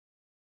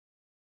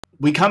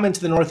We come into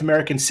the North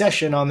American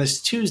session on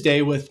this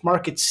Tuesday with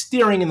markets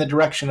steering in the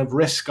direction of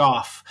risk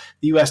off.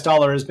 The US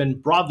dollar has been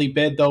broadly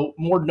bid, though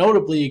more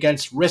notably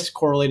against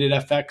risk-correlated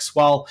FX,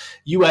 while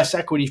US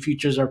equity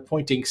futures are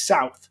pointing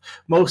south.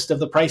 Most of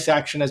the price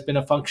action has been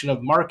a function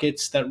of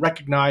markets that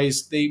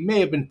recognize they may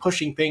have been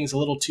pushing things a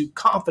little too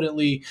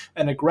confidently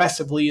and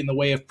aggressively in the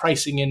way of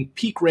pricing in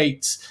peak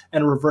rates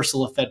and a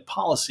reversal of Fed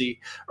policy.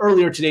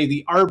 Earlier today,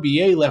 the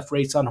RBA left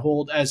rates on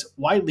hold as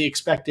widely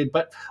expected,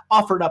 but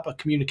offered up a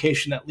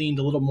communication that leaned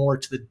a little more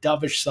to the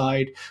dovish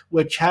side,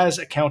 which has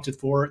accounted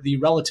for the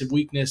relative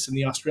weakness in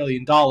the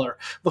Australian dollar.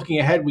 Looking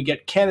ahead, we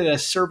get Canada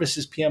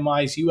services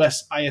PMIs,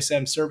 US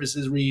ISM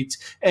services reads,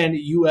 and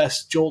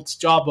US JOLTS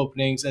job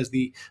openings as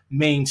the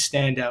main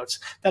standouts.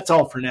 That's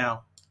all for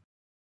now.